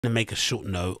To make a short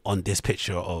note on this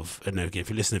picture of, and again,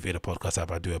 if you listen to the podcast app,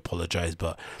 I do apologize,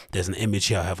 but there's an image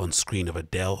here I have on screen of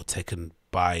Adele taken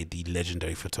by the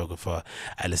legendary photographer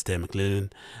Alistair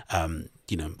McLennan.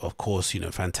 Of course,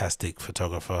 fantastic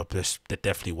photographer. They're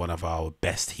definitely one of our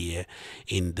best here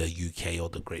in the UK or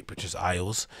the Great British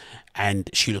Isles, and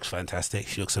she looks fantastic.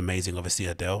 She looks amazing. Obviously,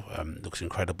 Adele looks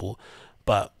incredible,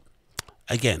 but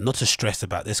again, not to stress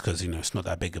about this because it's not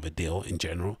that big of a deal in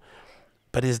general.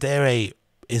 But is there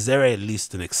at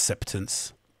least an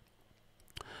acceptance?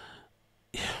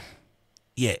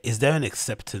 Yeah, is there an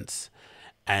acceptance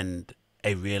and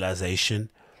a realization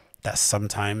that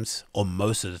sometimes, or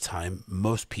most of the time,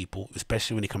 most people,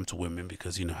 especially when it comes to women,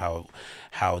 because you know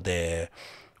how their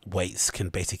weights can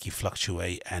basically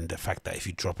fluctuate, and the fact that if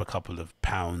you drop a couple of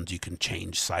pounds you can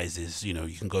change sizes, you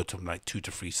can go to like 2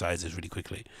 to 3 sizes really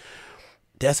quickly.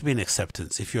 There has to be an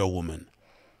acceptance, if you're a woman,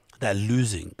 that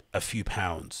losing a few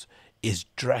pounds is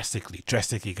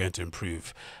drastically going to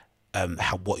improve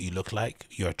what you look like,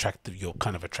 your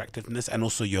kind of attractiveness, and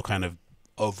also your kind of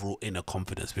overall inner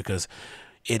confidence. Because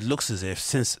it looks as if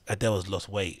since Adele has lost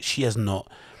weight, there's not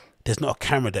a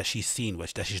camera that she's seen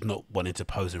that she's not wanting to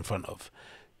pose in front of.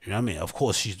 You know what I mean? Of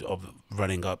course, she's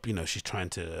running up. She's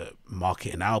trying to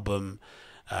market an album.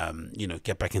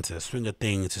 Get back into the swing of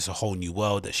things. It's a whole new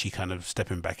world that she kind of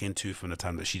stepping back into from the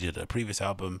time that she did her previous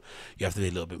album. You have to be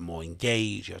a little bit more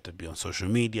engaged. You have to be on social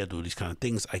media, do all these kind of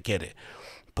things. I get it,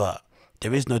 but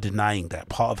there is no denying that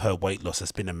part of her weight loss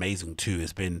has been amazing too.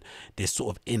 Has been this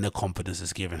sort of inner confidence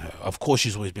it's given her. Of course,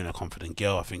 she's always been a confident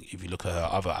girl. I think if you look at her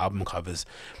other album covers,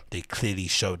 they clearly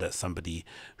show that somebody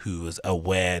who was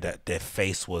aware that their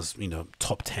face was,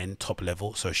 top 10, top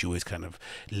level. So she always kind of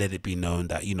let it be known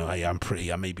that, hey, I'm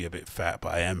pretty. I may be a bit fat,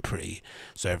 but I am pretty.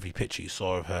 So every picture you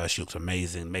saw of her, she looks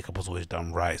amazing. Makeup was always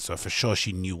done right. So for sure,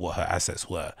 she knew what her assets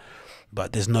were.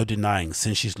 But there's no denying,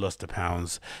 since she's lost the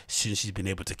pounds, since she's been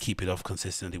able to keep it off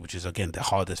consistently, which is again the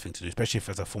hardest thing to do, especially if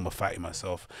as a former fatty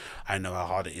myself, I know how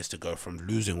hard it is to go from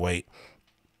losing weight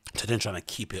to then trying to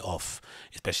keep it off,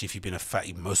 especially if you've been a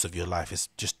fatty most of your life. It's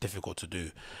just difficult to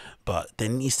do. But there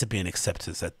needs to be an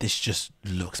acceptance that this just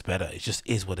looks better. It just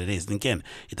is what it is. And again,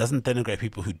 it doesn't denigrate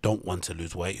people who don't want to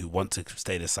lose weight, who want to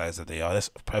stay the size that they are. That's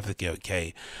perfectly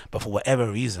okay. But for whatever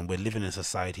reason, we're living in a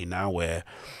society now where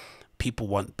people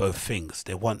want both things.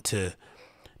 They want to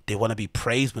be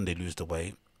praised when they lose the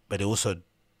weight, but they also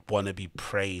want to be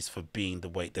praised for being the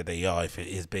weight that they are if it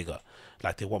is bigger.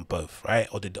 Like they want both, right?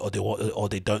 Or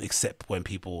they don't accept when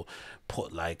people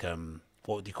put like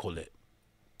what would you call it,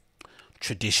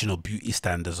 traditional beauty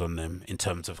standards on them in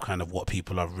terms of kind of what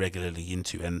people are regularly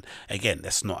into. And again,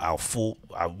 that's not our fault.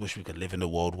 I wish we could live in a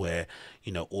world where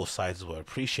all sides were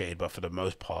appreciated, but for the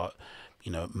most part,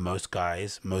 most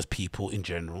guys, most people in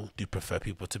general do prefer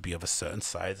people to be of a certain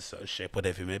size, a certain shape,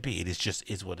 whatever it may be. It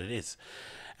is what it is.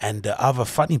 And the other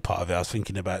funny part of it I was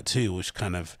thinking about too, which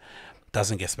kind of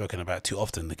doesn't get spoken about too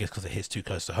often, I guess because it hits too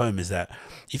close to home, is that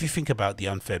if you think about the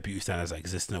unfair beauty standards that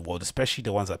exist in the world, especially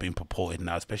the ones that are being purported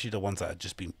now, especially the ones that are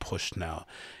just being pushed now,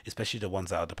 especially the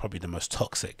ones that are probably the most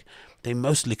toxic, they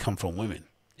mostly come from women.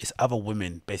 It's other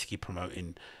women basically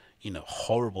promoting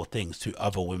horrible things to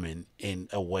other women in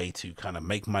a way to kind of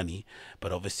make money,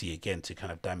 but obviously again to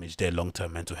kind of damage their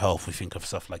long-term mental health. We think of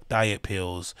stuff like diet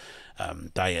pills,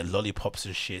 diet lollipops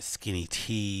and shit, skinny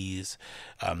teas,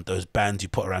 those bands you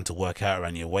put around to work out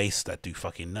around your waist that do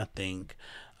fucking nothing.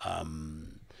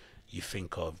 You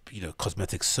think of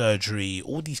cosmetic surgery,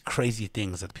 all these crazy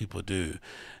things that people do.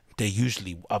 They're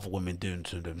usually other women doing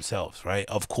to themselves, right?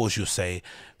 Of course, you'll say,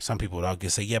 some people would argue,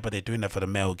 say, yeah, but they're doing that for the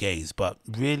male gaze. But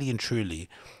really and truly,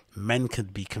 men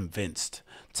could be convinced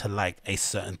to like a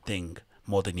certain thing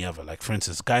more than the other. Like, for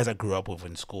instance, guys I grew up with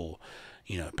in school,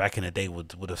 back in the day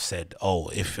would have said, oh,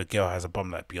 if a girl has a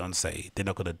bum like Beyonce, they're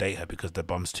not going to date her because the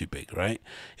bum's too big, right?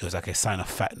 It was like a sign of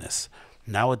fatness.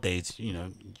 Nowadays,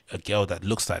 a girl that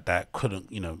looks like that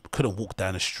couldn't walk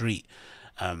down the street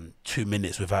 2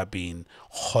 minutes without being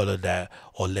hollered at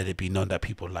or let it be known that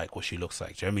people like what she looks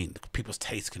like. Do you know what I mean? People's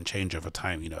tastes can change over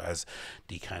time, as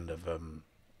the kind of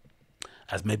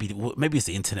as maybe it's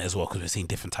the internet as well, because we're seeing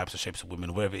different types of shapes of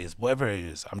women, whatever it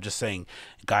is. I'm just saying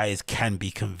guys can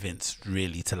be convinced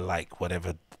really to like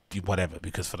whatever,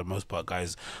 because for the most part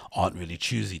guys aren't really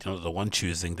choosy. They're not the one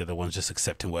choosing, they're the ones just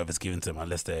accepting whatever's given to them,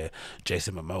 unless they're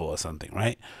Jason Momoa or something,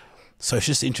 right? So it's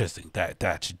just interesting that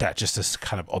just to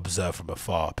kind of observe from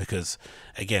afar, because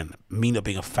again, me not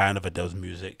being a fan of Adele's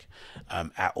music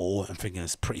at all, and thinking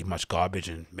it's pretty much garbage,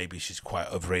 and maybe she's quite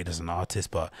overrated as an artist,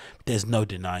 but there's no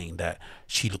denying that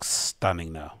she looks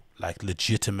stunning now, like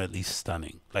legitimately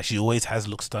stunning. Like she always has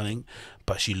looked stunning,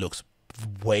 but she looks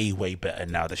way better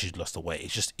now that she's lost the weight. It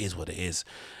just is what it is.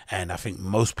 And I think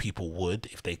most people would,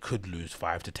 if they could lose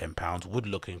 5 to 10 pounds, would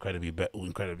look incredibly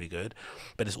good.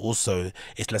 But it's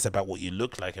less about what you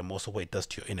look like and more so what it does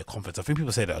to your inner confidence. I think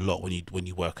people say that a lot when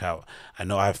you work out. I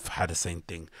know I've had the same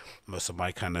thing. Most of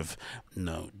my kind of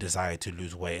desire to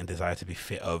lose weight and desire to be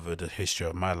fit over the history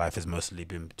of my life has mostly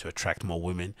been to attract more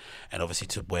women, and obviously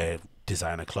to wear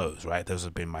designer clothes, right? Those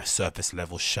have been my surface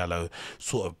level, shallow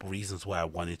sort of reasons why I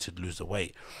wanted to lose the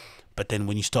weight. But then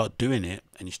when you start doing it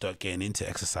and you start getting into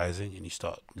exercising and you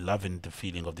start loving the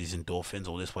feeling of these endorphins,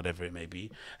 all this, whatever it may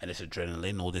be, and this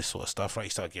adrenaline, all this sort of stuff, right? You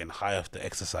start getting high off the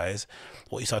exercise.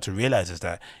 What you start to realize is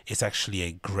that it's actually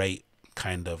a great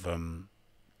kind of,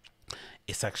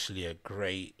 it's actually a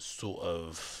great sort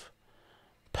of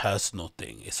personal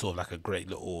thing. It's sort of like a great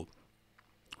little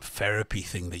therapy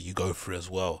thing that you go through as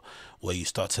well, where you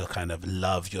start to kind of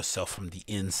love yourself from the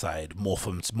inside more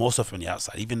so from the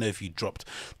outside. Even though if you dropped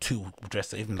two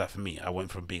dresses, even like for me, I went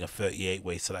from being a 38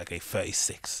 waist to like a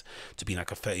 36 to being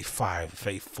like a 35,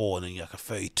 34, and then you're like a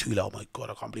 32. Like, oh my god,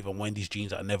 I can't believe I'm wearing these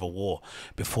jeans that I never wore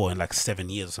before in like 7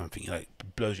 years or something. Like,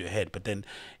 blows your head. But then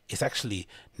it's actually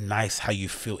nice how you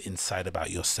feel inside about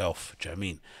yourself. Do you know what I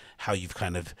mean? How you've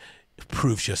kind of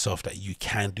proves yourself that you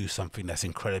can do something that's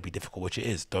incredibly difficult, which it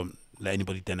is. Don't let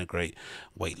anybody denigrate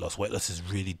weight loss. Weight loss is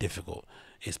really difficult.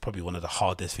 It's probably one of the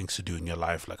hardest things to do in your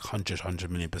life, like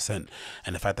 100 million%.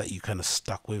 And the fact that you kind of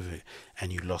stuck with it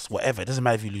and you lost whatever, it doesn't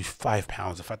matter if you lose 5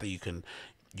 pounds, the fact that you can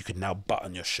now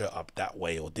button your shirt up that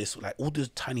way, or this, like all those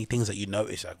tiny things that you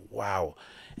notice, like wow,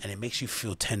 and it makes you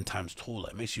feel 10 times taller.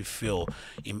 It makes you feel,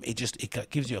 it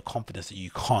gives you a confidence that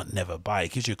you can't never buy.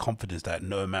 It gives you a confidence that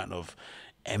no amount of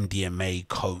MDMA,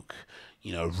 Coke,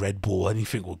 Red Bull,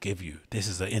 anything will give you. This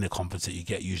is the inner confidence that you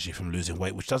get usually from losing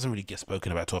weight, which doesn't really get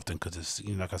spoken about too often because it's,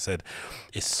 like I said,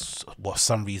 it's for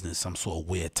some reason it's some sort of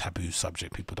weird taboo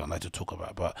subject people don't like to talk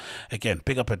about. But again,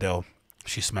 big up Adele.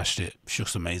 She smashed it. She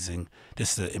looks amazing.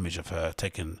 This is the image of her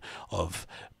taken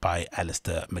by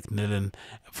Alistair McMillan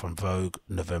from Vogue,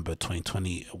 November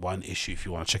 2021 issue. If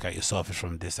you want to check out yourself, it's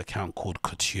from this account called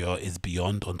Couture is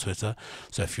Beyond on Twitter.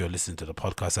 So if you're listening to the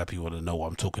podcast app, you want to know what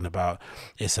I'm talking about,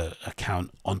 it's an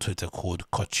account on Twitter called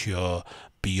Couture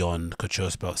Beyond. Couture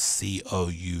spelled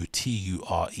COUTURE,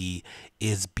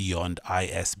 is Beyond,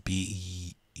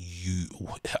 ISBEYOND,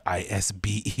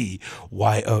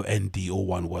 all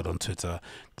one word on Twitter.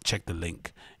 Check the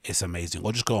link, it's amazing.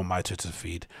 Or just go on my Twitter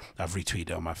feed. I've retweeted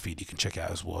it on my feed. You can check it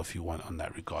out as well if you want on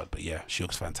that regard. But yeah, she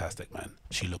looks fantastic, man.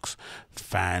 She looks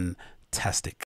fantastic.